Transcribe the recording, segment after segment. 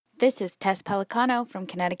This is Tess Pelicano from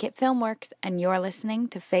Connecticut Filmworks, and you're listening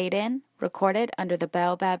to Fade In, recorded under the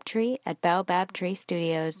Baobab Tree at Baobab Tree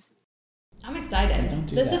Studios. I'm excited. Don't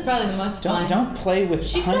do this that. is probably the most fun. Don't play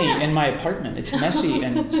with honey in my apartment. It's messy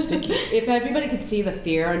and sticky. If everybody could see the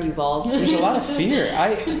fear on Yuval's face. There's a lot of fear.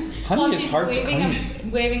 Honey is hard to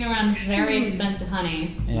clean. Waving around very expensive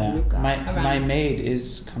honey. Yeah, my maid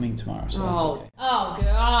is coming tomorrow, so that's okay. Oh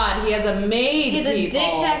God, he has a maid. He has a dick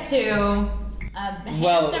tattoo, a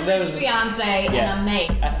handsome rich fiance, and a maid.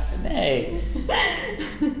 Hey.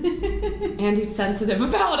 And he's sensitive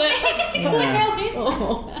about it. Clearly.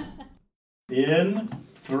 In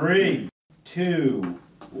 3, 2,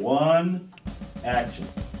 1, action.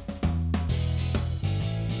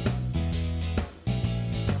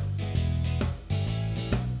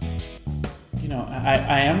 You know,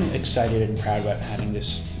 I am excited and proud about having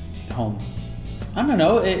this home. I don't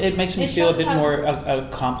know, it makes me feel a bit more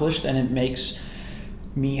accomplished, and it makes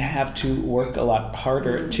me have to work a lot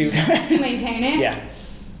harder to maintain it. Yeah.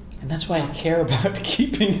 And that's why I care about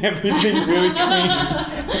keeping everything really clean.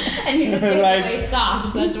 And you just give away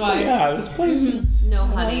socks, that's why. Yeah, this place is... No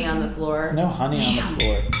honey on the floor. No honey on the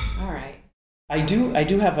floor. All right. I do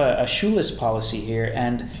have a shoeless policy here,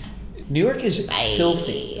 and New York is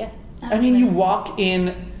filthy. I mean, you walk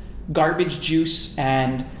in garbage juice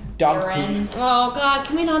and dog poop. Oh God,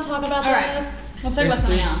 can we not talk about this? Let's talk about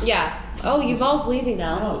something else. Yeah. Oh, Yuval's leaving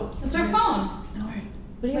now. No. It's our phone.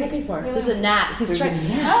 What are you looking for? There's a gnat. There's a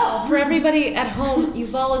gnat. Oh. For everybody at home,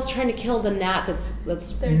 Yuval is trying to kill the gnat that's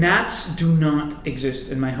Gnats do not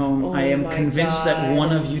exist in my home. Oh I am my convinced that God.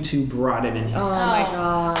 one of you two brought it in here. Oh my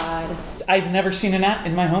God. I've never seen a gnat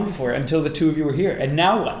in my home before until the two of you were here. And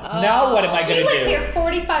now what? Now what am I going to do? She was here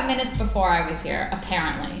 45 minutes before I was here,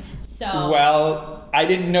 apparently. So. Well, I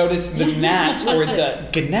didn't notice the gnat or the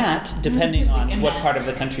gnat, depending on what part of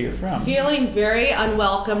the country you're from. Feeling very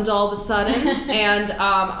unwelcomed all of a sudden, and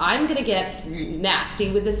I'm gonna get nasty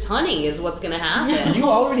with this honey. Is what's gonna happen. You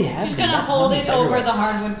already have. She's gonna hold it over the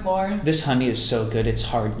hardwood floors. This honey is so good; it's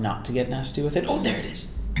hard not to get nasty with it. Oh, there it is.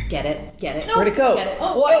 Get it. No. Where'd it go? Get it.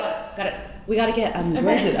 Oh, got it. We gotta get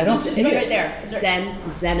Where is it? I don't see it's it. Right there.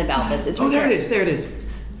 Zen about this. It's right there it is. There it is.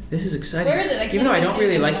 This is exciting. Where is it? Even though I don't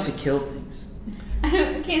really like to kill things. I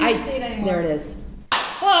can't even see it anymore. There it is.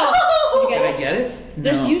 Oh! Did I get it? No.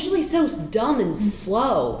 They're usually so dumb and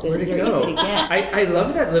slow. Where'd it They're go? easy to get. I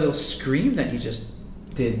love that little scream that you just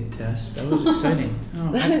did, Tess. That was exciting.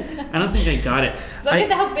 Oh, I don't think I got it. Look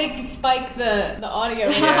at how big spike the audio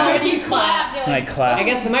is. Yeah. When you clap. I clap. I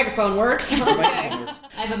guess the microphone works.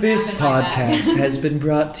 This podcast has been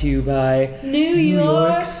brought to you by New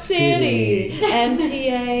York City.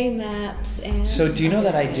 MTA maps and... So do you know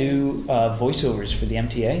that I do voiceovers for the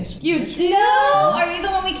MTAs? You do? Are you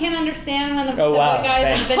the one we can't understand when the subway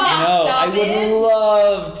guys have been No, I would is?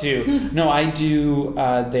 love to. No, I do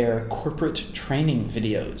their corporate training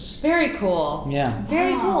videos. Very cool. Yeah.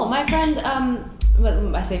 Very cool. My friend,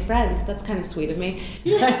 I say friend, that's kind of sweet of me.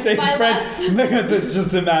 I say friend because it's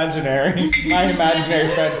just imaginary. My imaginary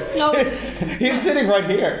friend. No. He's sitting right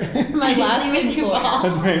here. My last name is Yuval.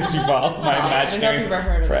 His name is Yuval, my imaginary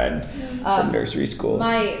friend of from nursery school.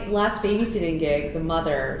 My last babysitting gig, the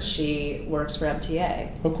mother, she works for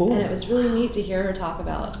MTA. Oh, cool. And it was really neat to hear her talk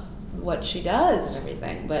about what she does and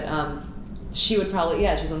everything. But she would probably,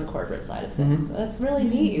 she's on the corporate side of things. So that's really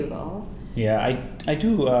neat, Yuval. Yeah, I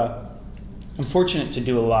do. I'm fortunate to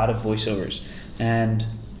do a lot of voiceovers, and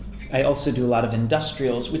I also do a lot of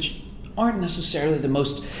industrials, which aren't necessarily the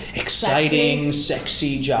most exciting,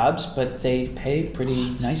 sexy jobs, but they pay pretty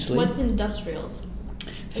nicely. What's industrials?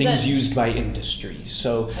 Things used by industry.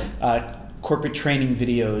 So, corporate training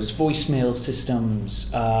videos, voicemail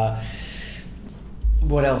systems.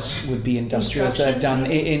 What else would be industrials that I've done?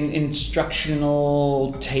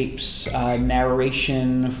 Instructional tapes,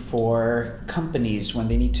 narration for companies when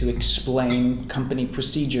they need to explain company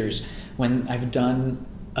procedures. When I've done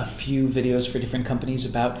a few videos for different companies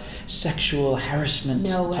about sexual harassment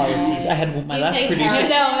policies. I had my last producer.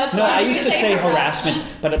 No, I used to say harassment,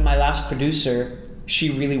 but my last producer, she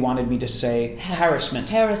really wanted me to say harassment.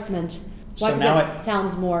 Harassment. Why? So Because now that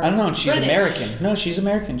sounds more... I don't know, she's British. American. No, she's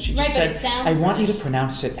American. She just said, I want you to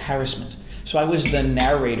pronounce it harassment. So I was the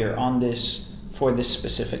narrator on this, for this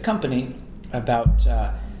specific company, about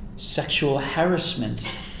sexual harassment.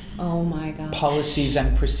 Oh my God. Policies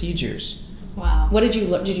and procedures. Wow. What did you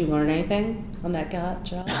learn anything on that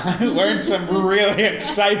job? I learned some really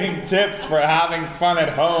exciting tips for having fun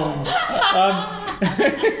at home.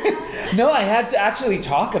 No, I had to actually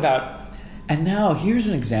talk about... And now here's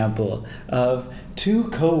an example of two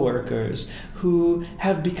co-workers who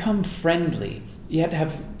have become friendly yet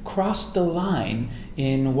have crossed the line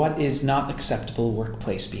in what is not acceptable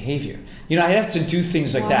workplace behavior. You know, I have to do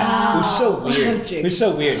things like that. It was so weird. It was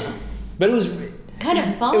so weird. But it was kind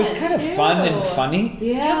of fun. It was kind of fun and funny. Yeah.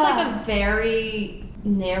 You have like a very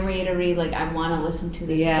narratory, like I want to listen to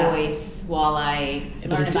this voice while I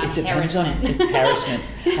learn about harassment. Harassment.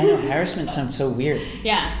 I know, harassment sounds so weird.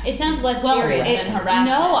 Yeah, it sounds less serious than harassment.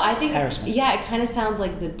 No, I think harassment. Yeah, it kind of sounds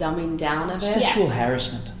like the dumbing down of it. Sexual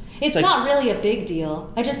harassment. It's like, not really a big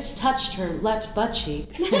deal. I just touched her left butt cheek.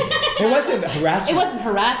 It wasn't harassment. It wasn't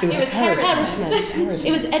harassment. It was harassment.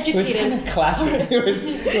 It was educated. It was kind of classy. It was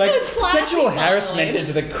like sexual harassment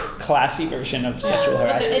is the classy version of sexual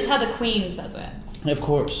harassment. It's how the Queen says it. Of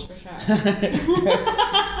course. For sure.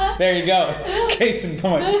 There you go. Case in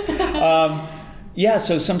point. Yeah,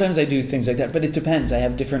 so sometimes I do things like that, but it depends. I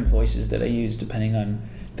have different voices that I use depending on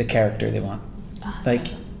the character they want. Awesome.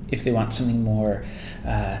 Like, if they want something more...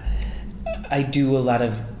 I do a lot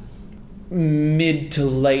of mid to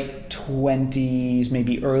late 20s,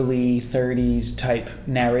 maybe early 30s type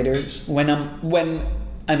narrators. When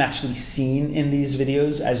I'm actually seen in these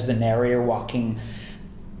videos as the narrator walking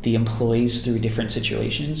the employees through different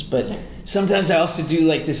situations, but sometimes I also do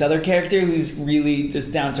like this other character who's really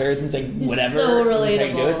just down to earth and it's like whatever. So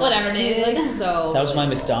relatable. Whatever it is. Like so. That was my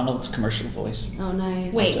McDonald's commercial voice. Oh,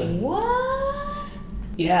 nice. Wait, what?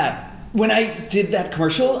 Yeah. When I did that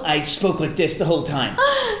commercial, I spoke like this the whole time.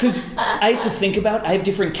 Because I had to think about, I have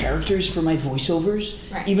different characters for my voiceovers.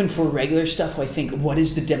 Right. Even for regular stuff, I think, what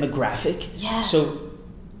is the demographic? Yeah. So,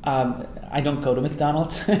 I don't go to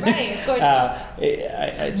McDonald's. Right, of course.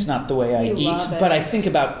 It's not the way I eat. But I think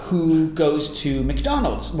about who goes to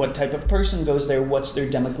McDonald's. What type of person goes there? What's their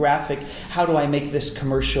demographic? How do I make this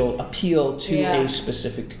commercial appeal to a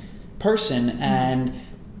specific person? Mm-hmm. And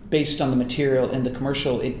based on the material in the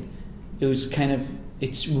commercial, it was kind of,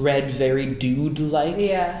 it's read very dude-like.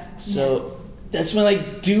 Yeah. So that's my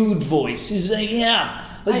like dude voice. He's like,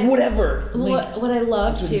 whatever. Like, what I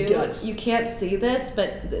love too, you can't see this,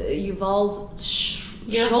 but Yuval's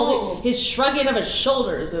his shrugging of his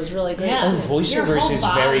shoulders is really great. Yeah. Voiceovers is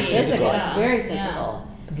very physical. It's very physical.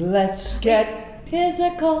 Let's get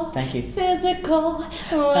physical. Thank you. Physical.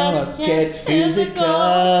 Let's get physical.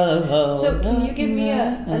 So can you give me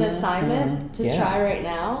an assignment to try right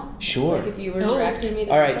now? Sure. Like if you were directing me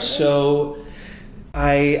to All right, something? so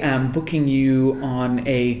I am booking you on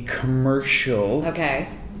a commercial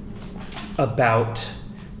about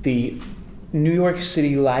the New York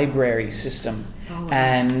City library system.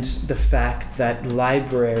 And the fact that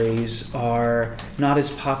libraries are not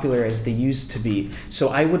as popular as they used to be. So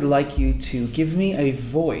I would like you to give me a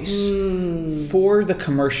voice for the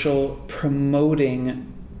commercial promoting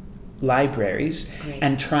libraries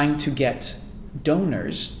and trying to get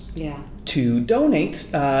donors to donate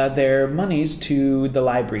their monies to the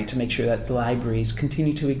library to make sure that the libraries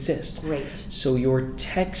continue to exist. Great. So your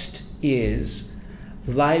text is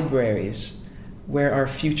libraries where our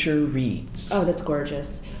future reads. Oh, that's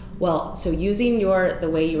gorgeous. Well, so using the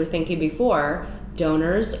way you were thinking before,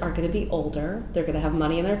 donors are going to be older. They're going to have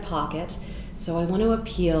money in their pocket. So I want to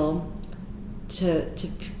appeal to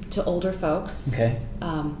older folks. Okay.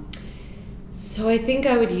 So I think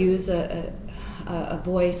I would use a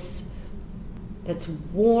voice that's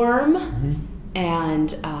warm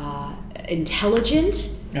and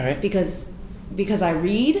intelligent. All right. Because I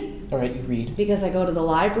read. All right, you read. Because I go to the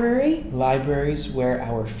library. Libraries where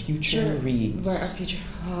our future reads. Where our future...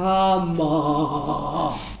 A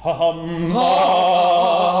little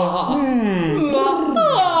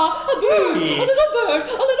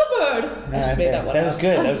bird. I just made that one That was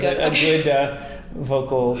good. That was a good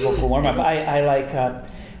vocal warm-up. I like...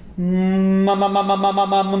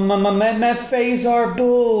 MFAs are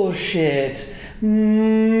bullshit.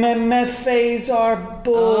 MFAs are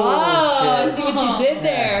bullshit. Oh, see what you did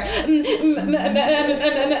there.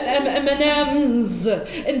 M&M's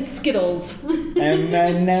and Skittles.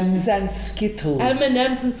 M&M's and Skittles.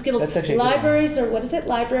 M&M's and Skittles. That's actually libraries, or what is it?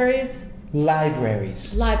 Libraries?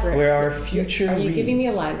 Libraries. Library. Where our future Are you reads. giving me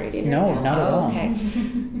a line reading? No, not at all. Okay.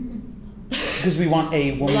 Because we want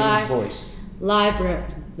a woman's voice.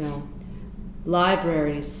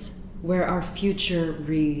 Libraries where our future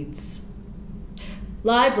reads.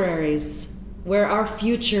 Libraries where our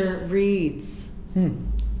future reads.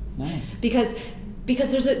 Nice. Because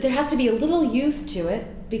there has to be a little youth to it,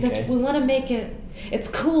 because we want to make it's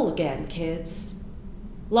cool again, kids.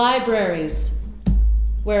 Libraries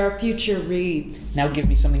where our future reads. Now give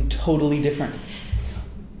me something totally different.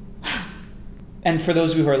 And for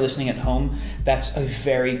those of you who are listening at home, that's a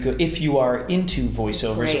very good, if you are into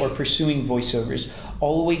voiceovers or pursuing voiceovers,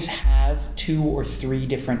 always have 2 or 3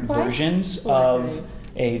 different versions of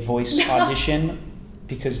a voice audition,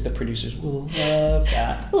 because the producers will love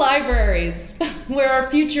that. Libraries, where our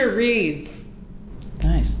future reads.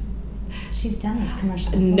 Nice. She's done this commercial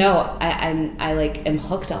before. No, I like am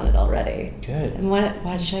hooked on it already. Good. And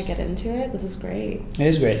why should I get into it? This is great. It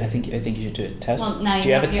is great. I think you should do it. Tess, Well, now do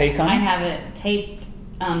you have a take on it? I have it taped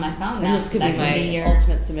on my phone And now. this could That be my your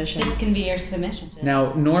ultimate submission. This can be your submission.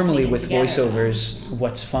 Now, normally Take it with together. voiceovers,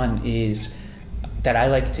 what's fun is that I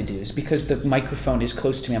like to do is because the microphone is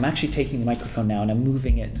close to me, I'm actually taking the microphone now and I'm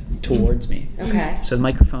moving it towards me. Okay. So the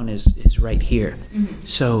microphone is right here.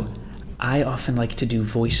 So I often like to do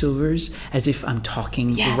voiceovers as if I'm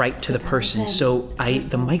talking right to the person. So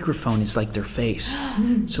the microphone is like their face.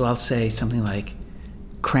 So I'll say something like,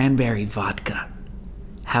 cranberry vodka.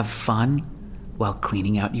 Have fun while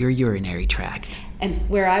cleaning out your urinary tract. And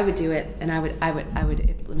where I would do it, and I would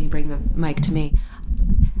let me bring the mic to me.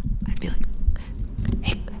 I'd be like,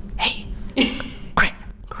 hey,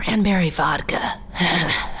 cranberry vodka.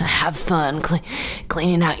 Have fun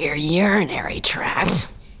cleaning out your urinary tract.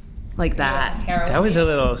 Like that. That was a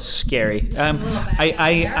little scary. I'm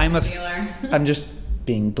just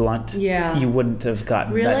being blunt. Yeah. You wouldn't have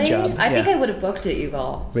gotten Really? that job. I think I would have booked it,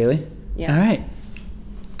 Yuval. Really? Yeah. All right.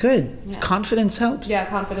 Good. Yeah. Confidence helps. Yeah,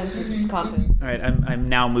 confidence is confidence. All right. I'm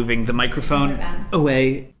now moving the microphone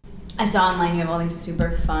away. I saw online you have all these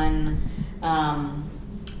super fun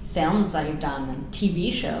films that you've done and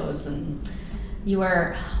TV shows, and you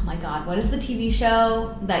were, oh my God, what is the TV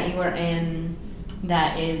show that you were in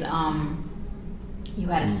that is you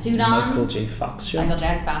had a suit on? Michael J. Fox show. Michael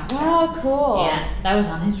J. Fox show. Oh, cool. Yeah, that was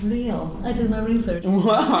on his reel. I did my research.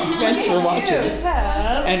 Wow. Thanks for watching.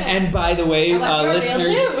 And by the way,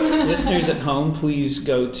 listeners at home, please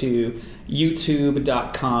go to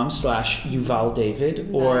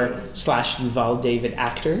youtube.com/YuvalDavid or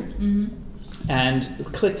 /YuvalDavidActor. And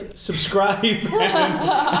click subscribe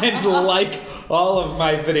and like all of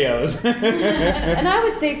my videos. and I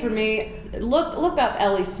would say for me, look up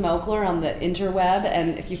Elly Smokler on the interweb,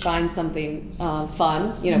 and if you find something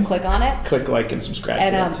fun, click on it. Click like and subscribe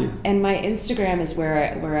to that too. And my Instagram is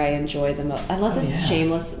where I enjoy the most. I love this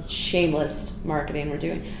shameless marketing we're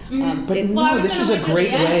doing. But this is a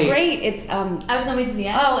great way. It's great. It's I was gonna wait to the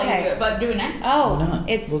end Oh, to okay. do it, but do it now. Oh, Why not?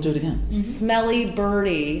 it's We'll do it again. Smelly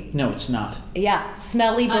Birdie. No, it's not. Yeah,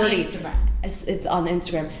 Smelly On Birdie. Instagram. It's on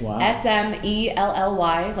Instagram. Wow. SMELLY,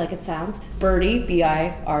 like it sounds. Birdie,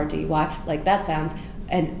 BIRDY, like that sounds.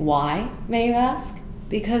 And why, may you ask?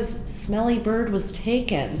 Because Smelly Bird was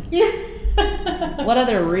taken. What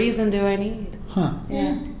other reason do I need? Huh.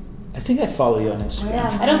 Yeah. I think I follow you on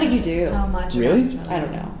Instagram. I don't think you do. So much. Really? about each other. I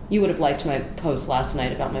don't know. You would have liked my post last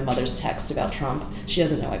night about my mother's text about Trump. She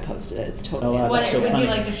doesn't know I posted it. It's totally. Oh, wow. What That's so would funny. you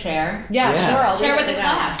like to share? Yeah, Yeah. sure. I'll Share leave with it the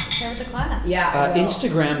down. class. Share with the class. Yeah. I will.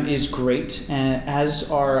 Instagram is great, as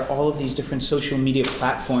are all of these different social media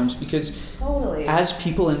platforms, because Totally. as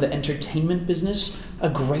people in the entertainment business, a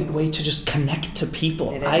great way to just connect to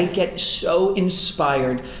people. It I is. get so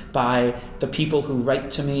inspired by the people who write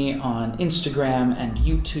to me on Instagram and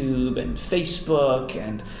YouTube and Facebook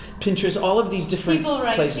and Pinterest, all of these different People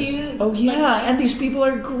write to places. you, Oh yeah, like, nice? and these people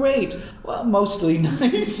are great. Well, mostly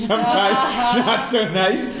nice, sometimes not so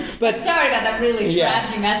nice. But Sorry about that really Yeah.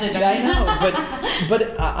 trashy message. I know,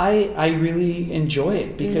 but I really enjoy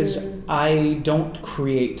it because I don't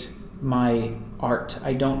create my art.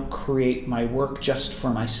 I don't create my work just for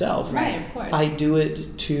myself. Right, of course. I do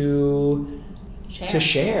it to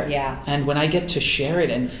share. Yeah. And when I get to share it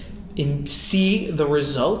and see the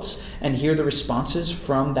results and hear the responses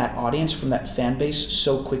from that audience, from that fan base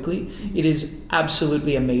so quickly, it is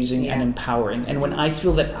absolutely amazing and empowering. And when I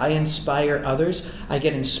feel that I inspire others, I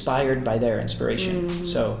get inspired by their inspiration.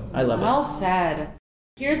 So I love Well it. said.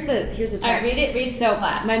 Here's the text. All right, read it to So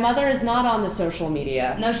class. my mother is not on the social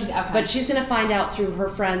media. No, she's okay. But she's gonna find out through her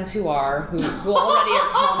friends who already are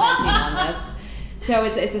commenting on this. So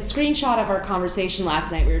it's a screenshot of our conversation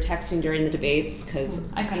last night. We were texting during the debates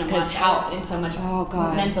because I couldn't watch. I was in so much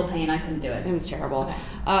mental pain. I couldn't do it. It was terrible.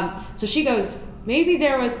 So she goes, maybe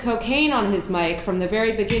there was cocaine on his mic from the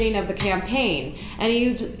very beginning of the campaign, and he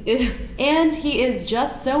is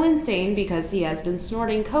just so insane because he has been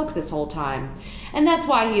snorting coke this whole time, and that's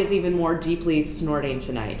why he is even more deeply snorting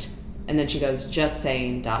tonight. And then she goes, just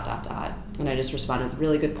saying ... And I just responded with,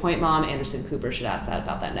 really good point, Mom. Anderson Cooper should ask that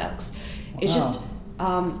about that next. It's just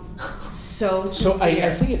so So sincere. I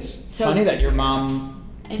think it's So funny that your sincere. mom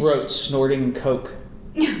wrote snorting coke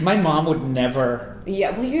My mom would never.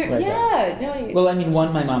 Yeah, well, Well, I mean,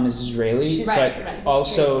 my mom is Israeli, She's- but right.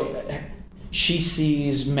 also Straight-laced. she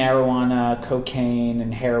sees marijuana, cocaine,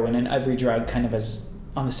 and heroin and every drug kind of as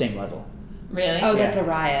on the same level. Really? Oh, Yeah. that's a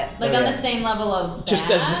riot. Like Oh, on yeah. the same level of Just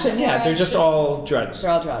that, as the same, or yeah. They're it's just all drugs.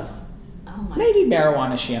 They're all drugs. Oh my. Maybe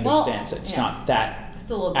marijuana, she understands. Well, it's yeah. not that It's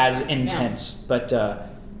a little as different, intense, but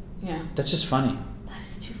Yeah. that's just funny. That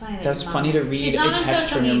is too funny. That's your mom- funny to read She's a not on text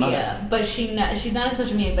social from your media, mother. but she's not on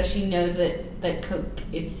social media, but she knows that coke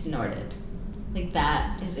is snorted. Like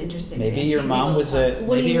that is interesting. to Maybe me. your She's mom able was to- a.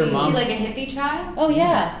 What do Maybe you your mean? Is she mom. like a hippie child? Oh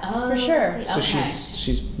yeah, Oh, for sure. see, So okay.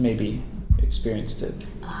 she's maybe experienced it.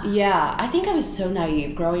 Yeah, I think I was so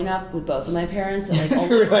naive growing up with both of my parents that like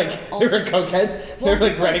They were like they were cokeheads. They Well, were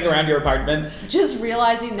like it's running around your apartment, just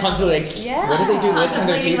realizing now, constantly like, like, yeah, what do they do? Licking their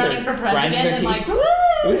Contemplating teeth running or for grinding their president and teeth?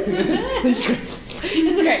 like, This is great.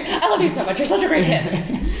 This is great. I love you so much. You're such a great kid.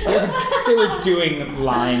 They were doing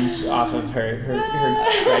lines off of her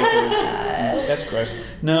diapers. That's gross.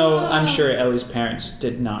 No, I'm sure Ellie's parents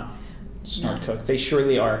did not snort coke. They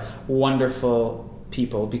surely are wonderful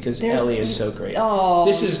people because There's- Ellie is so great. Oh,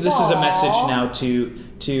 This is a message aw. now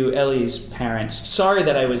to Ellie's parents. Sorry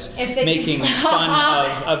that I was If they- making fun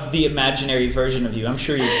of the imaginary version of you. I'm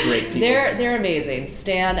sure you're great people. They're amazing.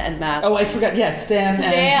 Stan and Matt. Oh, I forgot. Yeah, Stan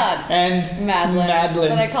and Madeline.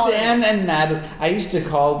 But I call Stan and Madeline. I used to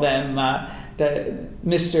call them the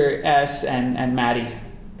Mr. S and Maddie.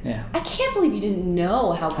 Yeah. I can't believe you didn't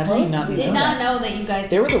know how How did close you not we know did were. not know that you guys.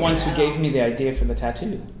 They were the ones who at gave all. me the idea for the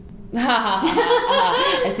tattoo.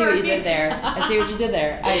 I see what you did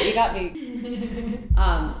there. You got me.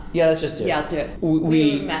 Yeah, let's just do Yeah, it. let's do it. We-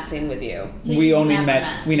 We were messing with you. So we you only never met.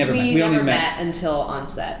 met. We never met. We only never met. until on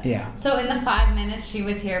set. Yeah. So in the 5 minutes she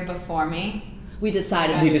was here before me, We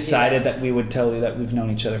decided. We decided that we would tell you that we've known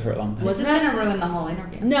each other for a long time. this is that- gonna ruin the whole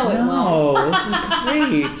interview. No, it won't. No, this is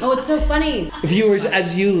great. Oh, it's so funny. Viewers,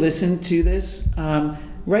 as you listen to this,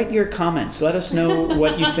 write your comments. Let us know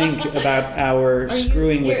what you think about our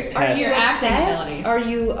screwing with are Tess. you- Your acting upset? abilities. Are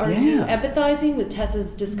you Yeah. empathizing with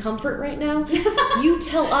Tessa's discomfort right now? You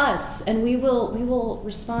tell us, and we will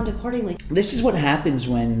respond accordingly. This is what happens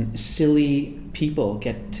when silly people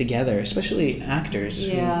get together, especially actors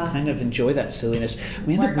Yeah. who kind of enjoy that silliness.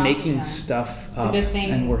 We end Work up off each making other. stuff a up good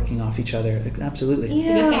thing. and working off each other. Absolutely. It's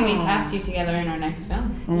a good thing we Yeah. cast you together in our next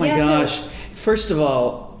film. Oh my Yeah, so- gosh. First of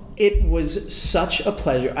all, it was such a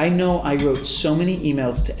pleasure. I know I wrote so many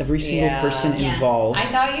emails to every single Yeah. person Yeah. involved. I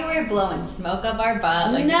thought you were blowing smoke up our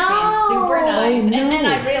butt, like just No. being super nice. Oh, no. And then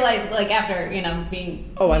I realized, like after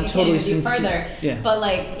being Oh, I'm communicating totally with you sincere. further. Yeah. But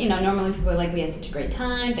like normally people are like, we had such a great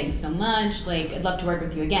time. Thanks so much. Like I'd love to work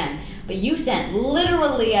with you again. But you sent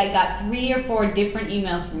literally, I got 3 or 4 different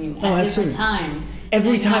emails from you at different absolutely. times.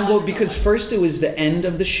 Every And time, no well, one- because first it was the end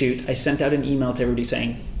of the shoot. I sent out an email to everybody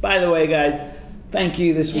saying, by the way, guys, thank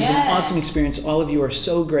you. This was an Yeah. awesome experience. All of you are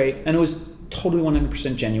so great. And it was totally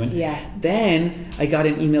 100% genuine. Yeah. Then I got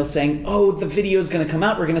an email saying, oh, the video is going to come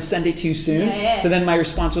out. We're going to send it to you soon. Yeah. So then my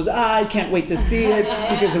response was, I can't wait to see it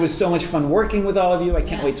because it was so much fun working with all of you. I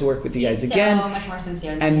can't Yeah. wait to work with you guys He's again. So much more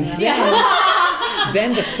sincere than And you.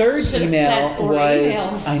 then the third Should've email sent 4 was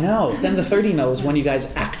emails. I know. Then the third email was when you guys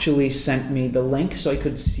actually sent me the link so I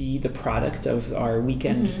could see the product of our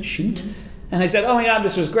weekend Mm-hmm. shoot. And I said, "Oh my God,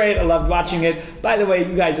 this was great! I loved watching it. By the way,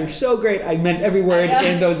 you guys are so great. I meant every word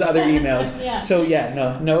in those other emails." Yeah. So yeah,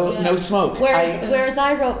 no smoke. Whereas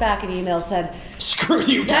I wrote back an email said, Screw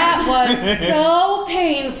you that guys. was so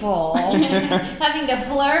painful. Having to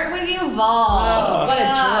flirt with Yuval. Oh, what a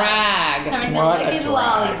drag. Having to What lick a his drag.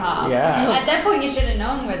 lollipop. Yeah. At that point, you should have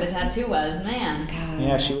known where the tattoo was, man.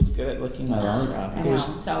 Yeah, she was good at licking my lollipop. It was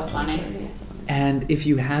So funny. And if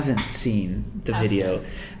you haven't seen the House video,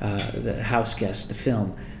 the House Guest, the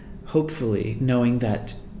film, hopefully knowing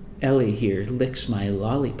that Elly here licks my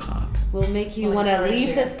lollipop. Will make you We'll want to encourage leave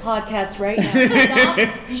you. this podcast right now.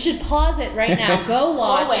 Stop. You should pause it right now. Go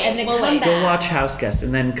watch wait, and then we'll come wait. back. Go watch House Guest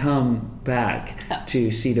and then come back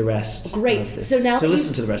to see the rest. Great. Of this, So now to that you-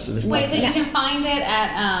 listen to the rest of this. Wait, so you podcast. can find it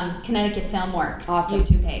at Connecticut Filmworks Awesome.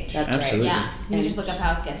 YouTube page. That's Absolutely. right. Yeah, so you just look up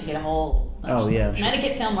House Guest, you get a whole Oh, yeah, sure.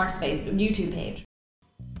 Connecticut Filmworks YouTube page.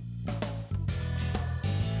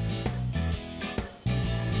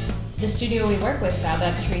 The studio we work with,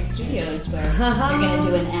 Baobab Tree Studios, where you're gonna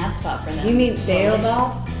do an ad spot for them. You mean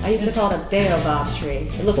baobab? I used to call it a baobab tree.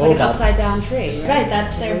 It looks like an Baobab. upside down tree, right? Right,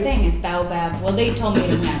 that's their Roots. thing. It's baobab. Well, they told me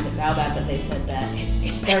to pronounce it baobab, but they said that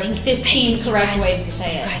there are 15 correct ways to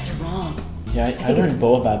say You it. guys are wrong. Yeah, I think it's learned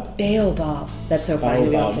Baobab. Baobab. That's so funny.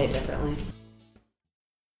 We all Baobab. say it differently.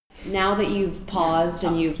 Now that you've paused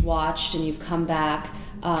and you've watched and you've come back,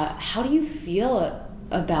 how do you feel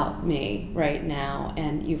about me right now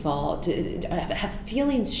and Yuval? Have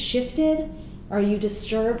feelings shifted? Are you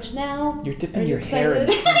disturbed now? You're dipping Are you your hair in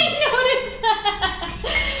excited? honey. I noticed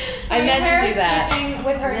that. I Your meant to hair's do that. Dipping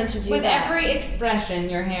with I her, meant to do with that. every expression,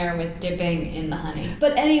 your hair was dipping in the honey.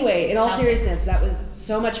 But anyway, in all Tell me. seriousness, that was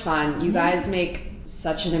so much fun. You guys make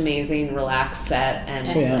such an amazing, relaxed set, and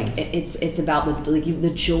Yeah. like it's about the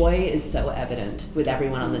joy is so evident with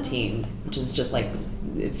everyone on the team, which is just like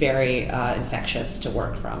very infectious to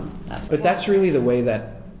work from. But that's really the way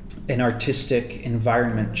that an artistic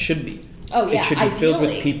environment should be. Oh, yeah, It should be filled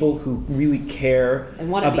with ideally. people who really care And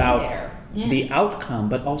wanna be about there. Yeah. the outcome,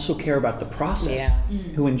 but also care about the process, Yeah.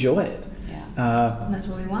 who enjoy it. Yeah. And that's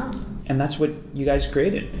what we want. And that's what you guys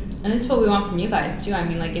created. And that's what we want from you guys too. I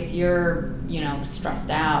mean, like if you're,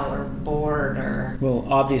 stressed out or bored or Well,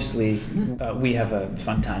 obviously, we have a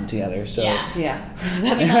fun time together, so Yeah.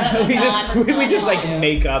 we just like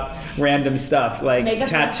make up random stuff, like Make up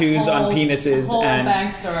the tattoos on whole- penises whole and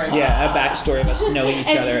backstory. yeah, a backstory of us knowing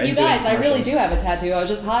each other and you doing guys, I really commercials. do have a tattoo. I was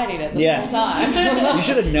just hiding it this Yeah. whole time. You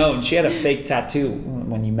should have known she had a fake tattoo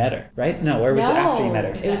when you met her, right? No, or was it after you met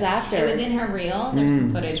her? It was after. It was in her reel. There's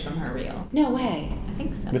some footage from her reel. No way. I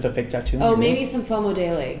think so. With a fake tattoo? on Oh, your maybe rib? some FOMO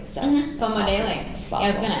Daily stuff. FOMO That's possible. Daily. It's Yeah, I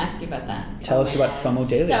was possible. gonna ask you about that. Tell us about FOMO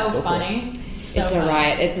Daily. Go So for it. funny. So It's a funny.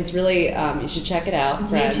 riot. It's this really, you should check it out.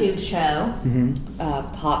 It's a friends. YouTube show.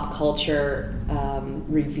 Pop culture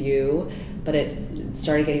review, but it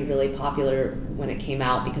started getting really popular when it came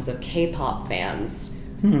out because of K-pop fans.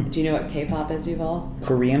 Do you know what K-pop is, Yuval?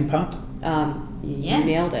 Korean pop? Yeah. You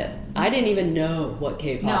nailed it. I didn't even know what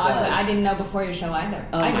K-pop No, was. I didn't know before your show either.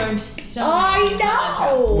 Oh I my- learned so I many things on that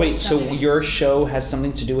show. know! Wait, so many. your show has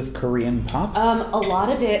something to do with Korean pop? A lot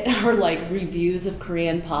of it are like reviews of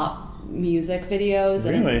Korean pop music videos,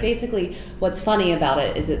 and Really? it's basically what's funny about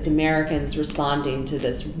it is it's Americans responding to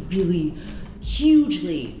this really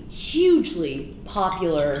hugely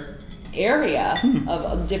popular area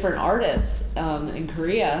of different artists in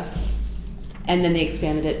Korea, and then they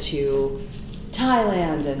expanded it to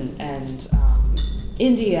Thailand and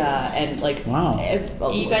India and like Wow.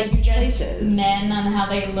 You guys judge places. men on how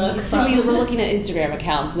they look. So we're looking at Instagram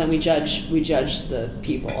accounts, and then we judge the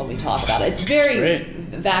people, and we talk about it. It's very great.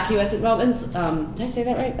 vacuous at moments. Did I say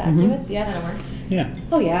that right? Vacuous, Is yeah. that a word? Yeah.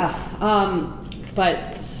 Oh yeah.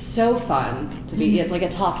 But so fun to be. It's like a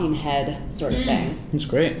talking head sort of thing. It's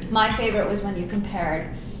great. My favorite was when you compared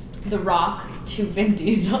The Rock to Vin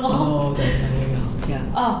Diesel. there you go.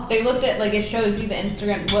 Yeah. Oh, they looked at, like, it shows you the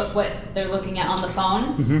Instagram, what they're looking at on the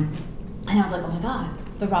phone. And I was like, oh my god,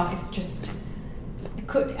 The Rock is just, he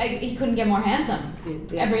couldn't get more handsome.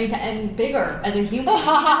 Yeah. Every time, and bigger as a human. He's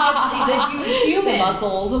a huge human.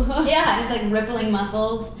 Muscles. Yeah, just like rippling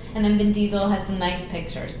muscles. And then Vin Diesel has some nice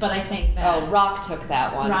pictures. But I think that. Oh, Rock took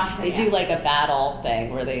that one. Rock took they do it. like a battle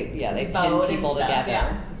thing where they pin Vote and people stuff, together.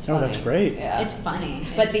 yeah. It's Oh, funny. that's great. Yeah. It's funny.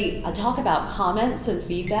 But talk about comments and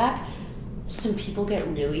feedback. Some people get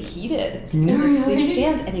really heated. Really? These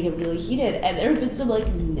fans, and they get really heated. And there have been some like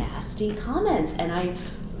nasty comments. And I,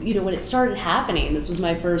 when it started happening, this was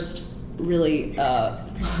my first really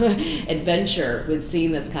adventure with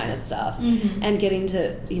seeing this kind of stuff and getting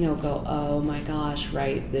to go, oh my gosh,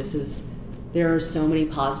 right? There are so many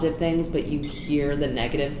positive things, but you hear the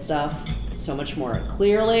negative stuff so much more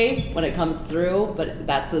clearly when it comes through. But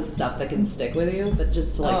that's the stuff that can stick with you. But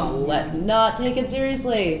just to not take it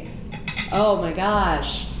seriously. Oh my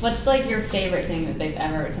gosh. What's like your favorite thing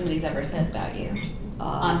that somebody's ever said about you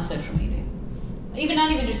on social media?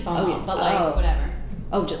 Not even just phone, but like whatever.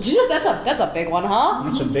 Oh, that's a big one, huh?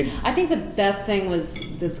 That's a big. I think the best thing was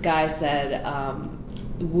this guy said,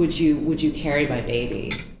 "Would you carry my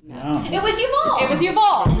baby?" Wow. It was Yuval. It was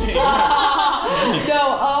Yuval.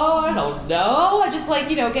 I don't know. I just like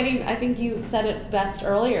getting. I think you said it best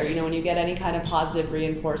earlier. When you get any kind of positive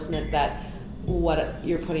reinforcement that what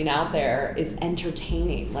you're putting out there is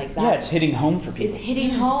entertaining, like that. Yeah, it's hitting home for people. Is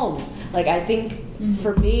hitting home. Like I think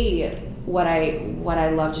for me, what I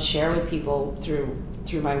love to share with people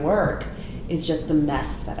through my work is just the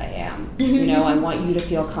mess that I am. I want you to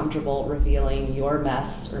feel comfortable revealing your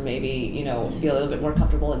mess, or maybe feel a little bit more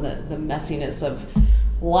comfortable in the messiness of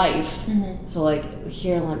life. So like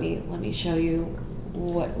here, let me show you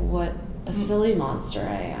what a silly monster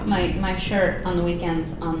I am. My shirt on the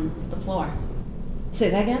weekends on the floor. Say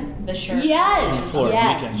that again. The shirt. Yes, On the floor,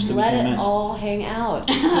 yes. weekends, the Let weekend it mess. all hang out.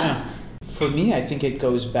 Yeah. For me, I think it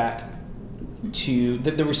goes back to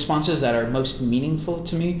the responses that are most meaningful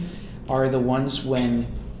to me are the ones when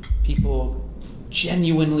people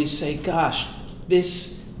genuinely say, gosh,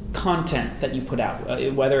 this content that you put out,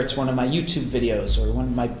 whether it's one of my YouTube videos or one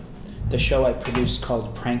of my the show I produced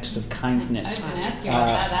called Pranks of I was Kindness. going to ask you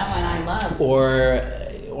about that one I love.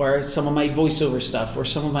 Or some of my voiceover stuff, or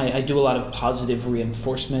I do a lot of positive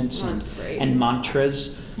reinforcements That's great. and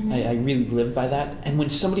mantras. I really live by that. And when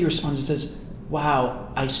somebody responds and says,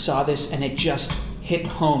 wow, I saw this and it just hit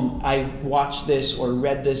home. I watched this or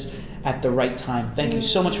read this at the right time. Thank you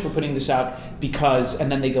so much for putting this out because,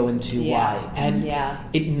 and then they go into why. And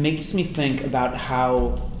it makes me think about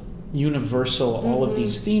how universal all of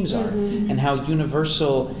these themes are and how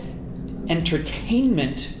universal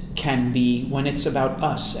entertainment can be when it's about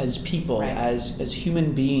us as people, as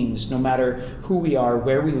human beings, no matter who we are,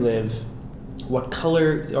 where we live, what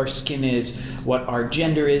color our skin is, what our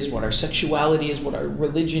gender is, what our sexuality is, what our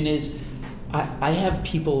religion is. I have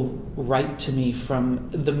people write to me from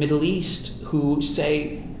the Middle East who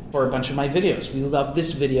say, for a bunch of my videos, we love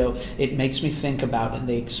this video, it makes me think about, and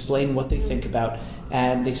they explain what they think about,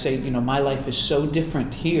 and they say, my life is so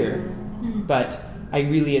different here, but I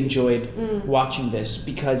really enjoyed watching this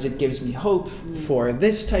because it gives me hope for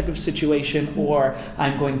this type of situation, or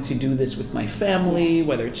I'm going to do this with my family,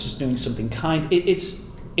 whether it's just doing something kind.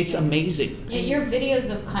 It's amazing. Yeah, your videos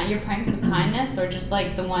of your pranks of kindness, or just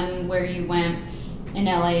like the one where you went in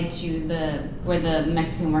LA to where the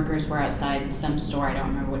Mexican workers were outside some store. I don't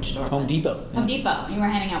remember which store. Home Depot. Home Depot. And you were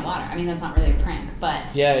handing out water. I mean, that's not really a prank, but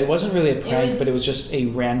yeah, it wasn't really a prank, but it was just a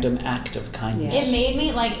random act of kindness. It made me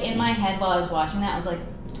in my head while I was watching that, I was like,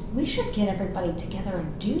 we should get everybody together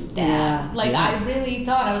and do that. I really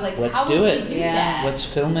thought, I was like, let's how do would it. we do that? Let's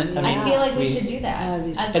film it. I feel like we should do that.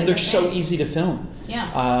 And they're so easy to film.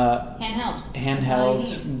 Yeah.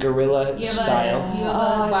 Handheld, guerrilla style. You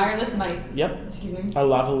have a wireless mic. Yep. Excuse me. A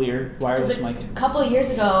lavalier wireless mic. A couple of years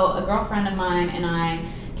ago, a girlfriend of mine and I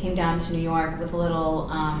came down to New York with little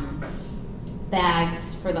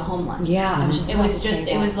bags for the homeless. Yeah, I was just.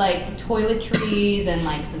 It was like toiletries and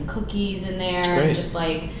like some cookies in there, and just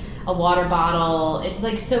like a water bottle. It's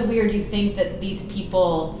like so weird. You think that these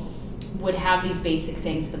people would have these basic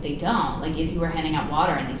things, but they don't. Like you were handing out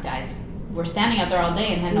water, and these guys were standing out there all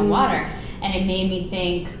day and had no water, and it made me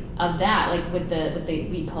think of that, like with the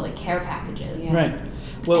we call it care packages. Yeah. Right.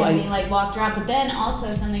 Well, and we walked around, but then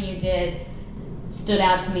also something you did stood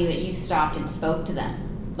out to me, that you stopped and spoke to them.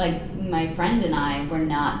 Like my friend and I were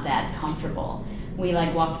not that comfortable. We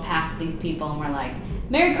walked past these people and we're like,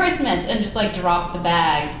 Merry Christmas, and just dropped the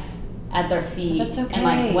bags at their feet. That's okay.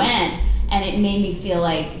 And went, and it made me feel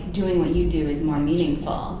like doing what you do is more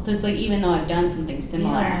meaningful. So it's even though I've done something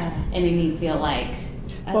similar, it made me feel like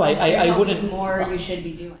well, I wouldn't. More you should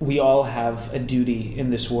be doing. We all have a duty in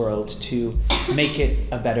this world to make it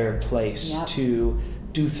a better place, to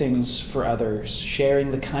do things for others,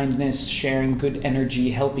 sharing the kindness, sharing good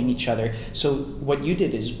energy, helping each other. So what you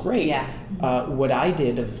did is great. Yeah. What I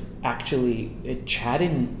did of actually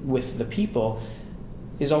chatting with the people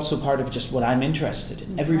is also part of just what I'm interested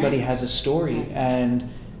in. Everybody has a story,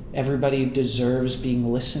 and everybody deserves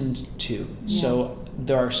being listened to. So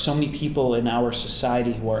there are so many people in our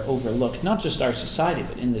society who are overlooked, not just our society,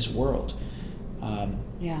 but in this world.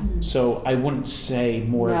 So I wouldn't say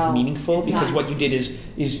more meaningful, because what you did is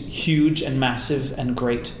huge and massive and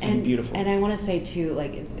great and beautiful. And I want to say too,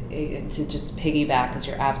 to just piggyback, because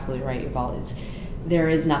you're absolutely right, Yuval. There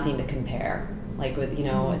is nothing to compare.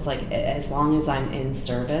 It's as long as I'm in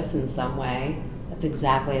service in some way, that's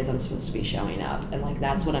exactly as I'm supposed to be showing up. And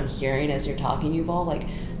that's what I'm hearing as you're talking, Yuval.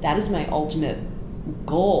 That is my ultimate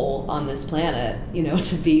goal on this planet,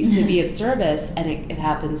 to be of service, and it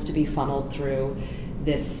happens to be funneled through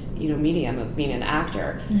this medium of being an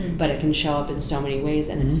actor, but it can show up in so many ways,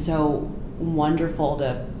 and it's so wonderful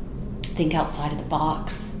to think outside of the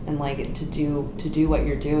box, and to do what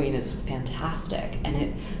you're doing is fantastic,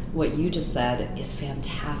 and what you just said is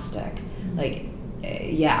fantastic.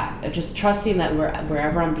 Just trusting that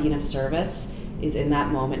wherever I'm being of service is in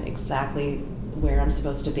that moment exactly where I'm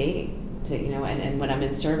supposed to be. And when I'm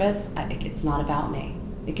in service, it's not about me.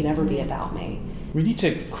 It can never be about me. We need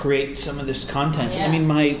to create some of this content. Yeah. I mean,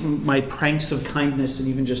 my pranks of kindness and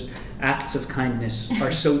even just acts of kindness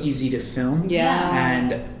are so easy to film.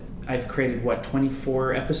 And I've created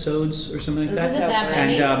 24 episodes or something like that. So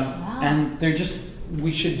and they're just,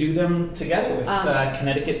 we should do them together with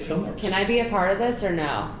Connecticut Filmworks. Can I be a part of this or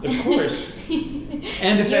no? Of course.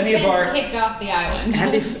 And if You've been kicked off the island.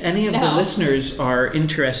 And if any of the listeners are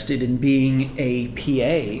interested in being a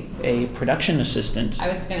PA, a production assistant. I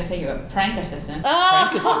was going to say you're a prank assistant.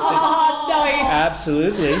 Prank assistant. Nice.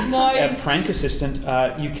 Absolutely. Nice. A prank assistant.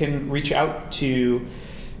 You can reach out to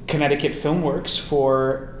Connecticut Filmworks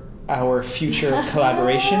for our future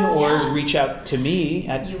collaboration, or reach out to me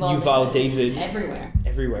at Yuval David. Everywhere.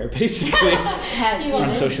 everywhere, basically, Tess,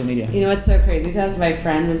 on social media. You know what's so crazy, Tess? My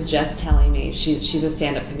friend was just telling me, she's a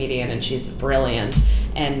stand-up comedian and she's brilliant,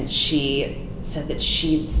 and she said that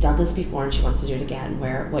she's done this before and she wants to do it again,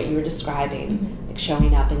 where what you were describing, like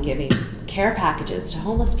showing up and giving care packages to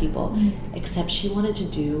homeless people, except she wanted to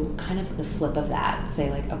do kind of the flip of that,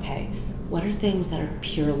 say like, okay, what are things that are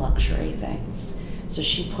pure luxury things? So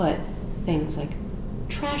she put things like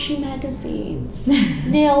trashy magazines,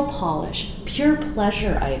 nail polish, pure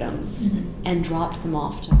pleasure items, and dropped them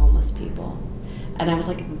off to homeless people. And I was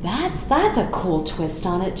like, that's a cool twist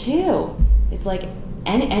on it too. It's like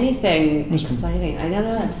anything exciting. I don't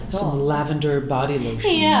know, it's cool. Some lavender body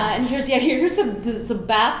lotion. Yeah, and here's some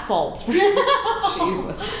bath salts for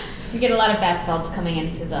Jesus. We get a lot of bath salts coming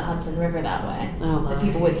into the Hudson River that way. Oh my. That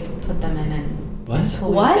people would put them in and What?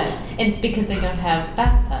 pollute What? them. And because they don't have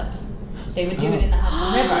bathtubs. They would do it in the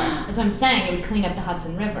Hudson River. That's what I'm saying. It would clean up the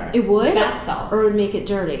Hudson River. It would? Bath salts. Or it would make it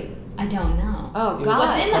dirty? I don't know. Oh, It God.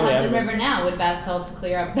 What's in the Probably Hudson ever. River now? Would bath salts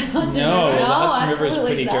clear up the Hudson No, River? the Hudson River is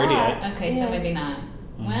absolutely pretty dirty. not. Okay, Yeah. so maybe not.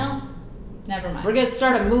 Well, never mind. We're going to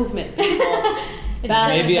start a movement, people. It's bath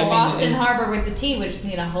like Maybe I mean- Boston Harbor with the tea. We just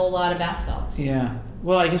need a whole lot of bath salts. Yeah.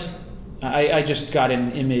 Well, I guess I just got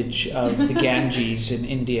an image of the Ganges in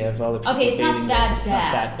India of all the people Okay, it's bathing not there. that It's bad.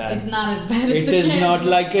 not that bad. It's not as bad as It the is not Ganges.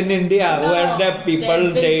 like in India No, where the people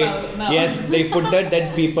dead they people, no. yes they put the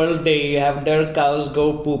dead people, they have their cows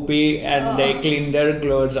go poopy and they clean their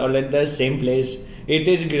clothes all in the same place. It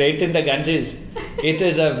is great in the Ganges. It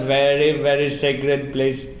is a very, very sacred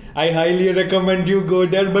place. I highly recommend you go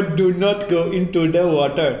there, but do not go into the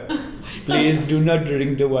water. Please do not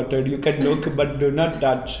drink the water. You can look, but do not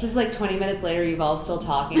touch. This is like 20 minutes later, Yuval's still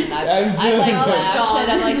talking, and I'm I still- like laughed,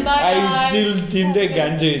 and I'm like, bye I'm guys. still in the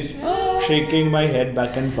Ganges, shaking my head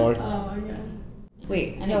back and forth. Oh my god.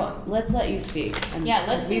 Wait, so let's let you speak. Yeah,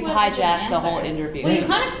 let's see We've what we can hijacked the answer. whole interview. Well, you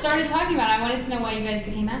kind of started talking about it. I wanted to know why you guys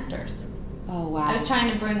became actors. Oh, wow. I was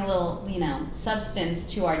trying to bring a little,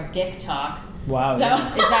 substance to our dick talk. Wow. So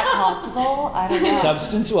yeah. Is that possible? I don't know.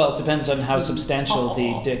 Substance? Well, it depends on how substantial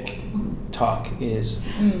the dick talk is.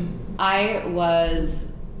 I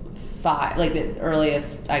was 5, like the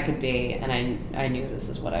earliest I could be, and I knew this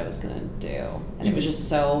is what I was gonna do, and it was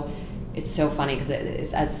just it's so funny because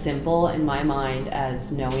it's as simple in my mind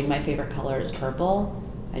as knowing my favorite color is purple.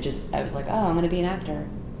 I was like, oh, I'm gonna be an actor.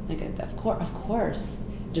 Like, of course.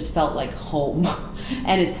 It just felt like home,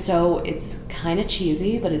 and it's kind of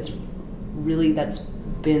cheesy, but it's really, that's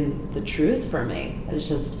been the truth for me. It's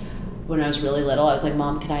just, when I was really little, I was like,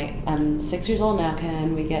 Mom, I'm 6 years old now,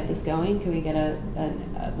 can we get this going? Can we get a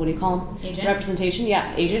what do you call them? Agent? Representation?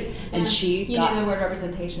 Yeah, agent. And she you knew the word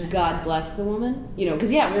representation. God bless the woman. Because,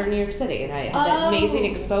 we were in New York City, and I had that amazing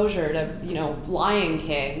exposure to, Lion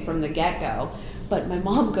King from the get-go. But my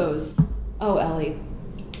mom goes, oh, Elly,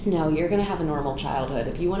 no, you're going to have a normal childhood.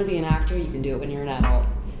 If you want to be an actor, you can do it when you're an adult.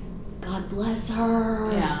 God bless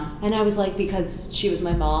her. Yeah. And I was like, because she was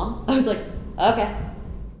my mom, I was like, okay.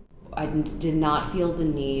 I did not feel the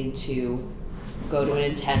need to go to an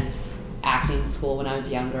intense acting school when I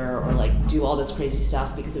was younger, or like do all this crazy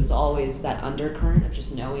stuff, because it was always that undercurrent of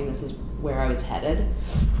just knowing this is where I was headed.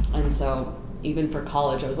 And so even for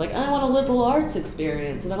college, I was like, I want a liberal arts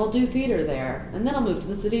experience, and I'll do theater there, and then I'll move to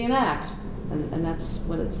the city and act. And that's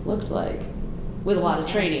what it's looked like, with a lot of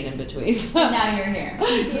training in between. And now you're here.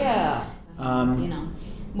 Yeah.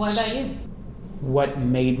 What about you? What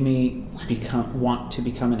made me want to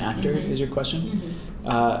become an actor is your question?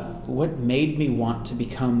 What made me want to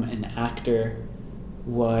become an actor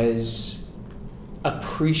was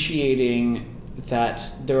appreciating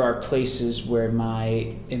that there are places where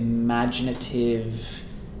my imaginative,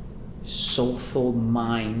 soulful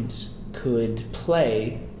mind could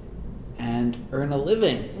play and earn a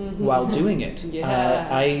living while doing it. Yeah.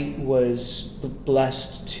 I was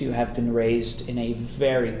blessed to have been raised in a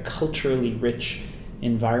very culturally rich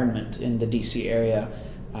environment in the DC area.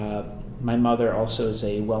 My mother also is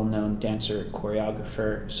a well-known dancer,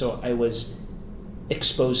 choreographer, so I was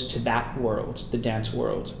exposed to that world, the dance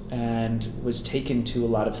world, and was taken to a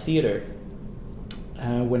lot of theater.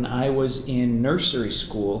 When I was in nursery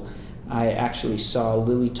school, I actually saw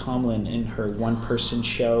Lily Tomlin in her one-person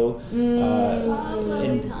show,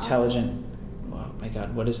 Intelligent. Oh my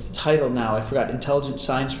God, what is the title now? I forgot. Intelligent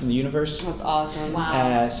Signs from the Universe. That's awesome.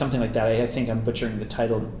 Wow. Something like that. I think I'm butchering the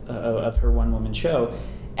title of her one-woman show,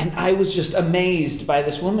 and I was just amazed by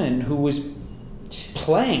this woman who was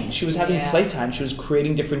playing. She was having playtime. She was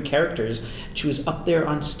creating different characters. She was up there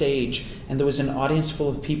on stage, and there was an audience full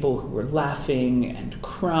of people who were laughing and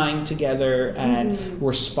crying together and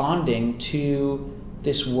responding to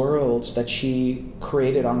this world that she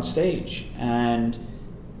created on stage. And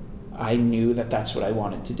I knew that that's what I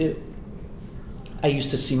wanted to do. I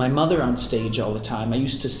used to see my mother on stage all the time. I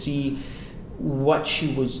used to see what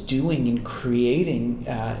she was doing in creating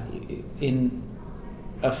in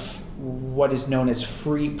what is known as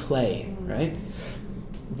free play, right?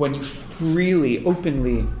 When you freely,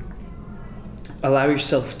 openly allow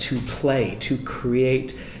yourself to play, to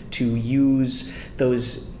create, to use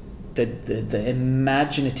the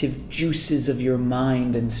imaginative juices of your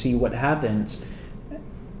mind and see what happens,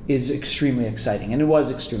 is extremely exciting. And it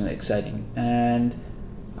was extremely exciting. And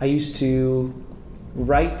I used to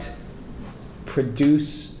write,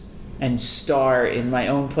 produce, and star in my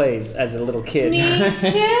own plays as a little kid. Me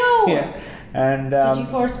too! Yeah. And did you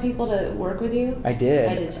force people to work with you? I did.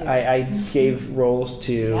 I did too. I gave roles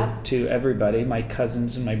Yep. to everybody, my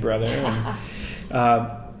cousins and my brother.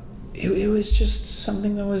 And, it was just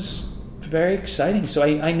something that was very exciting. So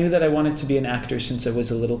I knew that I wanted to be an actor since I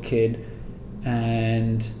was a little kid,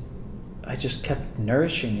 and I just kept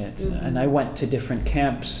nourishing it. Mm-hmm. And I went to different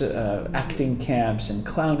camps, acting camps and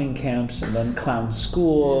clowning camps, and then clown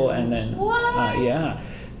school, and then yeah.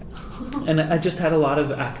 And I just had a lot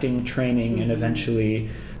of acting training, and eventually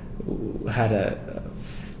had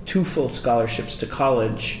 2 full scholarships to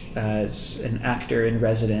college as an actor in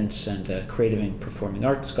residence and a creative and performing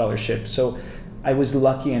arts scholarship. So I was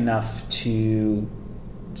lucky enough to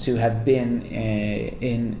have been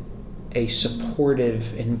in a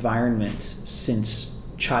supportive environment since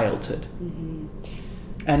childhood. Mm-hmm.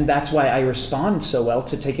 And that's why I respond so well,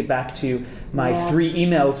 to take it back to my 3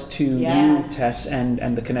 emails to you, Tess,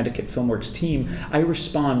 and the Connecticut Filmworks team. I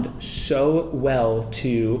respond so well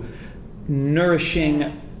to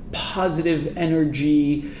nourishing, positive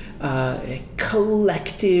energy,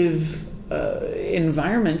 collective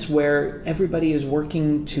environments where everybody is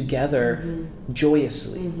working together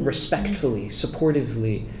joyously, respectfully,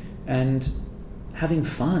 supportively, and having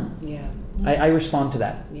fun. Yeah. I respond to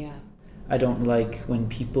that. Yeah. I don't like when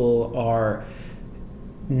people are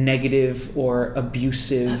negative or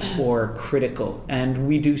abusive or critical. And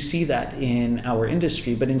we do see that in our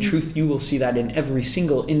industry, but in truth, you will see that in every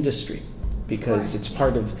single industry, because it's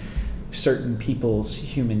part of certain people's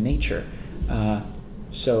human nature.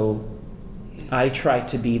 So I try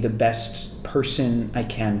to be the best person I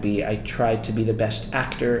can be. I try to be the best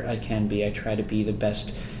actor I can be. I try to be the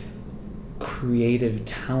best creative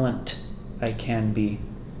talent I can be.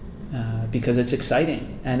 Because it's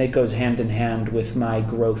exciting, and it goes hand in hand with my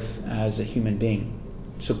growth as a human being.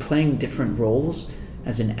 So playing different roles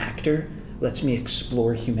as an actor lets me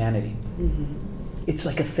explore humanity. Mm-hmm. It's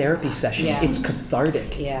like a therapy session. Yeah. It's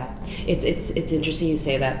cathartic. Yeah, it's interesting you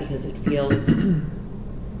say that, because it feels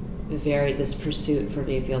this pursuit for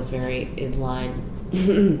me feels very in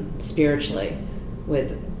line spiritually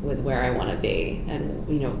with where I want to be, and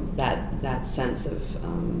that sense of.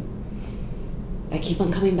 I keep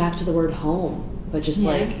on coming back to the word home, but just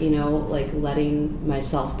like letting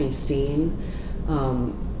myself be seen,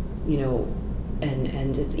 and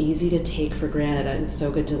it's easy to take for granted. And it's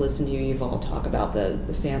so good to listen to you, Yuval, talk about the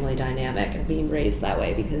family dynamic and being raised that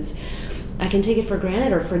way, because I can take it for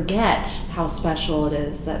granted or forget how special it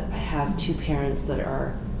is that I have 2 parents that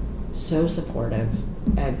are so supportive,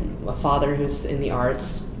 and a father who's in the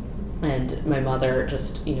arts, and my mother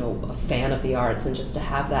just, a fan of the arts, and just to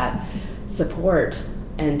have that support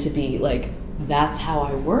and to be like, that's how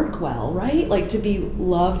I work well, right? Like to be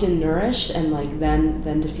loved and nourished, and like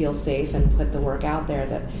then to feel safe and put the work out there.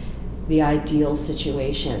 That the ideal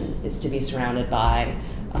situation is to be surrounded by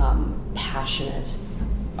passionate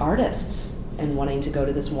artists and wanting to go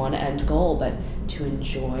to this one end goal, but to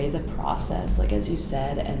enjoy the process, like as you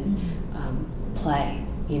said, and play.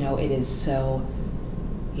 It is so,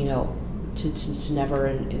 to never,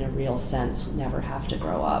 in a real sense, never have to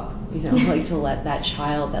grow up. Like to let that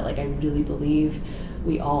child that, like, I really believe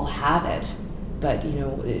we all have it, but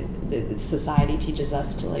the society teaches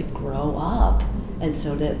us to like grow up, and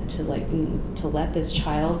so to let this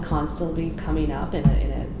child constantly be coming up in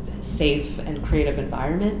a safe and creative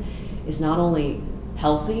environment is not only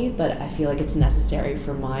healthy, but I feel like it's necessary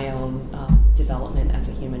for my own development as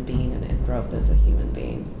a human being and growth as a human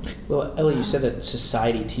being. Well, Elly, you said that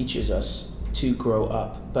society teaches us to grow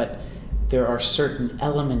up, but there are certain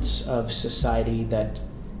elements of society that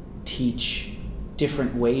teach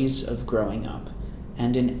different ways of growing up.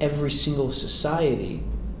 And in every single society,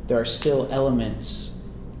 there are still elements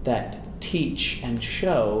that teach and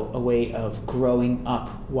show a way of growing up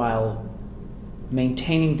while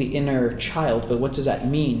maintaining the inner child. But what does that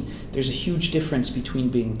mean? There's a huge difference between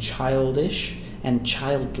being childish and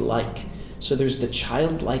childlike. So there's the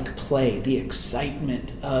childlike play, the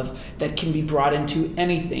excitement of that can be brought into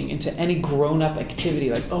anything, into any grown-up activity.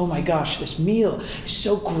 Like, oh my gosh, this meal is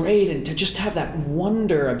so great, and to just have that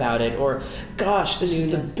wonder about it. Or, gosh, this is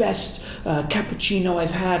the best cappuccino I've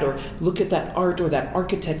had. Or look at that art or that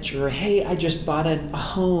architecture. Or hey, I just bought a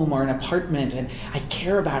home or an apartment and I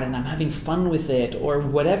care about it and I'm having fun with it. Or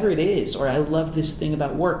whatever it is. Or I love this thing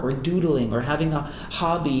about work, or doodling, or having a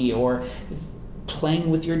hobby, or playing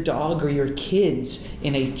with your dog or your kids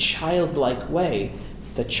in a childlike way.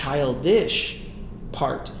 The childish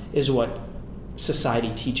part is what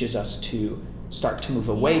society teaches us to start to move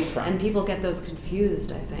away from. And people get those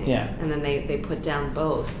confused, I think. Yeah. And then they put down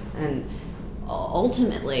both. And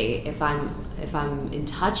ultimately, if I'm in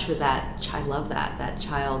touch with that, I love that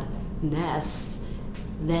childness,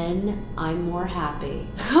 then I'm more happy.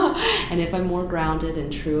 And if I'm more grounded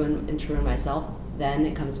and true in myself, then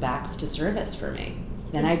it comes back to service for me.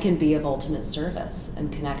 Then I can be of ultimate service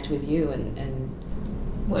and connect with you and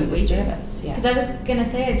what be we of do. service. Yeah. Because I was gonna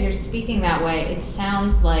say, as you're speaking that way, it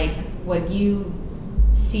sounds like what you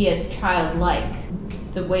see as childlike,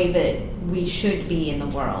 the way that we should be in the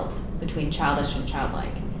world between childish and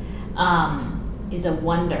childlike, is a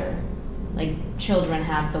wonder. Like children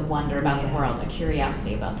have the wonder about the world, a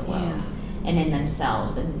curiosity about the world, and in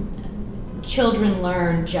themselves. And children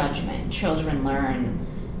learn judgment. Children learn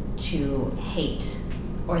to hate,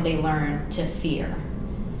 or they learn to fear.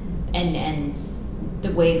 And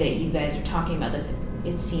the way that you guys are talking about this,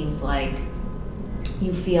 it seems like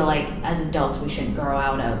you feel like as adults we should grow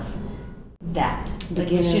out of that. Like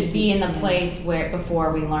we should be in the place where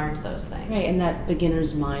before we learned those things. Right, and that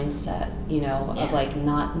beginner's mindset, of like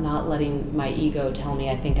not letting my ego tell me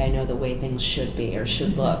I think I know the way things should be or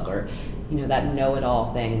should look, or that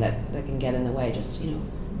know-it-all thing that can get in the way. Just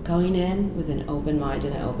going in with an open mind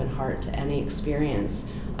and an open heart to any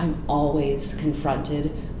experience, I'm always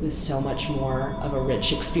confronted with so much more of a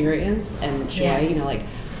rich experience and joy. Like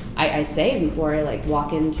I say before I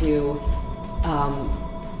walk into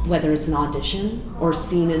whether it's an audition or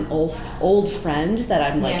seeing an old friend that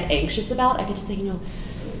I'm anxious about, I get to say,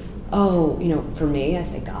 for me, I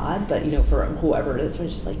say God, but for whoever it is, we're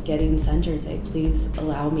just getting centered and say, please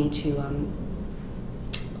allow me to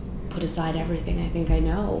put aside everything I think I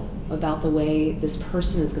know about the way this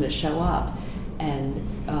person is going to show up, and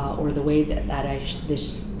or the way that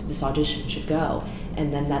this audition should go,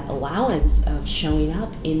 and then that allowance of showing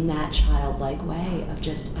up in that childlike way of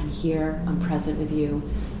just, I'm here, I'm present with you.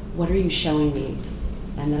 What are you showing me?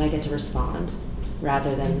 And then I get to respond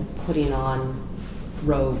rather than putting on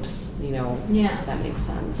robes, if that makes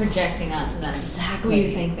sense. Projecting onto them exactly who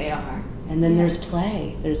you think they are. And then there's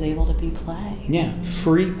play. There's able to be play. Yeah,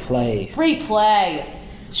 free play. Free play.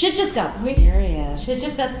 Shit just got serious. Shit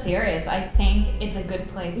just got serious. I think it's a good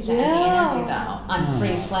place to end the interview, though, on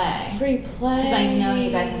free play. Free play. Because I know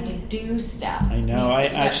you guys have to do stuff. I know. I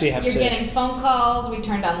actually have to. You're getting phone calls. We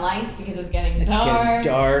turned on lights because it's getting dark. It's getting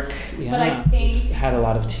dark. Yeah. But I think we've had a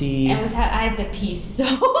lot of tea. And I have to pee so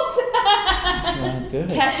bad. Well, good.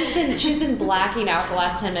 Tess she's been blacking out the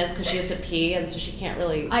last 10 minutes because she has to pee, and so she can't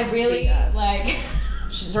really see us.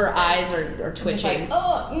 Her eyes are twitching.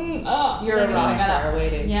 You're a rock star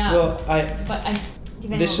waiting. Yeah. Well,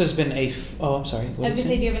 this has been a. I'm sorry. I was gonna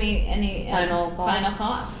say, do you have any final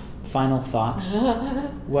thoughts? Final thoughts.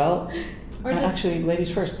 Well, actually,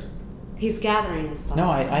 ladies first. He's gathering his thoughts.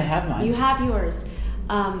 No, I have mine. You have yours.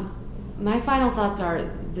 My final thoughts are: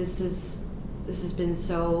 this has been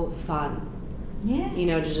so fun. Yeah.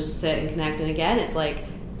 To just sit and connect, and again, it's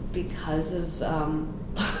because of.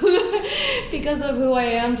 Because of who I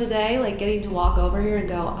am today, getting to walk over here and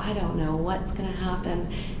go, I don't know what's going to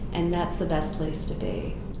happen, and that's the best place to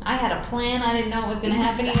be. I had a plan. I didn't know it was going to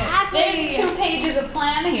happen Exactly. either. There's 2 pages of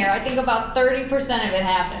plan here. I think about 30% of it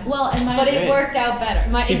happened. Well, but it worked out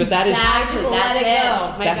better. See, but that is I just let it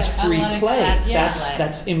go. That's free play. That's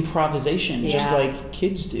That's improvisation, just like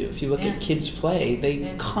kids do. If you look at kids play,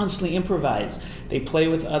 they constantly improvise. They play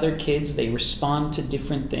with other kids. They respond to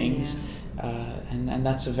different things. And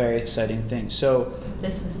that's a very exciting thing. So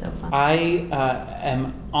this was so fun. I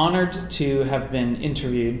am honored to have been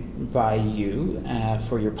interviewed by you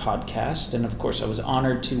for your podcast, and of course I was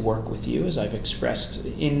honored to work with you, as I've expressed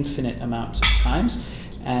infinite amounts of times,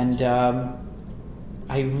 and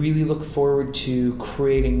I really look forward to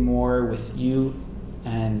creating more with you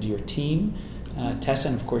and your team, Tessa,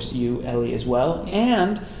 and of course you, Elly, as well.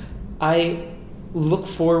 And I look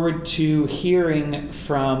forward to hearing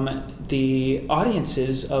from the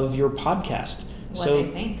audiences of your podcast. What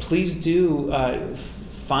they think. Please do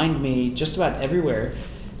find me just about everywhere.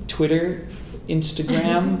 Twitter,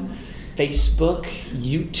 Instagram, Facebook,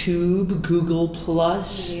 YouTube, Google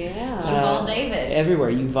Plus. Yeah. Yuval David.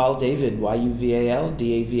 Everywhere. Yuval David, Yuval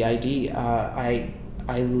David.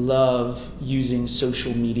 I love using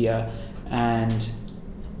social media, and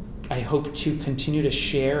I hope to continue to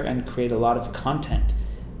share and create a lot of content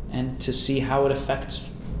and to see how it affects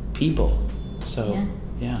people. So,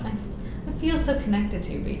 yeah. I feel so connected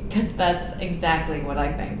to you because that's exactly what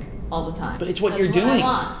I think all the time. But it's what That's you're doing. I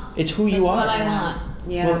want. It's who you are. That's what I want.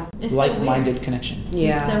 Yeah. Well, It's so like-minded weird. connection.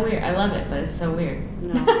 Yeah. It's so weird. I love it, but it's so weird.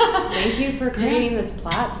 No. Thank you for creating this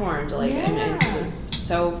platform. To Yeah. it's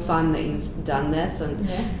so fun that you've done this, and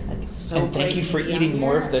Yeah. it's so And thank great you to for be eating on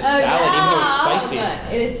more here. of the salad, even though it's spicy. Good.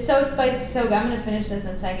 It is so spicy, so good. I'm going to finish this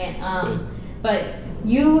in a second. Good. But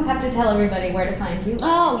you have to tell everybody where to find you.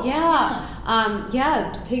 Oh yeah,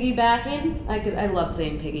 piggybacking. I love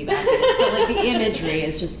saying piggybacking. So like the imagery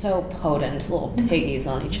is just so potent. Little piggies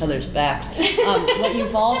on each other's backs. What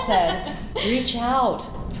you've all said. Reach out.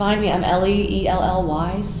 Find me. I'm Elly,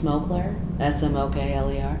 Elly, Smokler,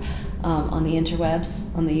 Smokler, on the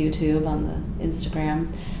interwebs, on the YouTube, on the Instagram,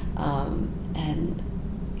 and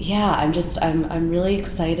yeah, I'm really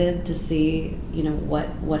excited to see,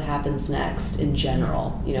 what happens next in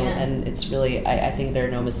general, and it's really, I think there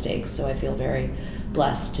are no mistakes, so I feel very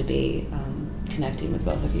blessed to be connecting with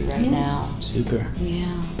both of you right now. Super.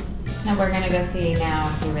 Yeah. And we're going to go see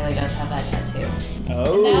now if he really does have that tattoo.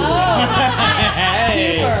 Oh.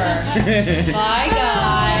 Super. Bye,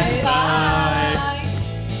 guys. Bye.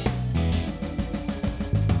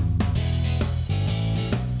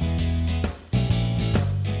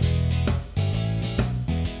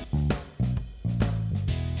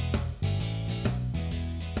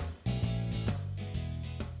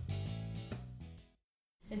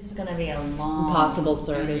 This is gonna be a long Impossible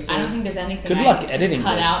service. I don't think there's anything. Good I luck can editing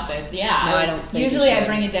cut this. out this. Yeah, No, I don't think you Usually I should.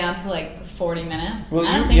 bring it down to like 40 minutes. Well,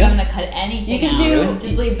 I don't you- think yeah. I'm gonna cut anything You can out. do- Really?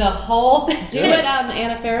 Just leave the whole thing. Do what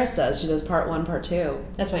Anna Faris does. She does part 1, part 2.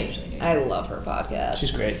 That's what I usually do. I love her podcast.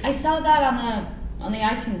 She's great. I saw that on the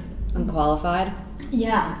iTunes. Unqualified.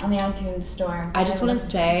 Yeah, on the iTunes store. I just want to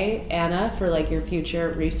say, Anna, for like your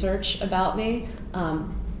future research about me,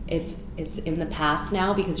 it's in the past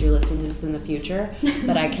now because you're listening to this in the future,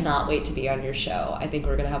 but I cannot wait to be on your show. I think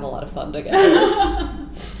we're going to have a lot of fun together.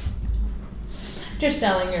 Just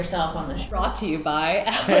selling yourself on the show. Brought to you by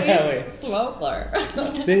Elly. Elly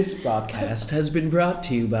Smokler. This broadcast has been brought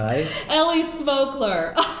to you by... Elly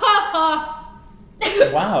Smokler.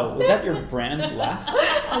 Wow, was that your brand laugh?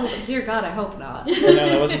 Oh, dear God, I hope not. No,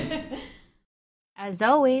 that wasn't... As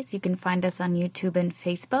always, you can find us on YouTube and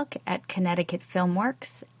Facebook at Connecticut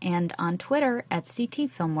Filmworks and on Twitter at CT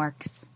Filmworks.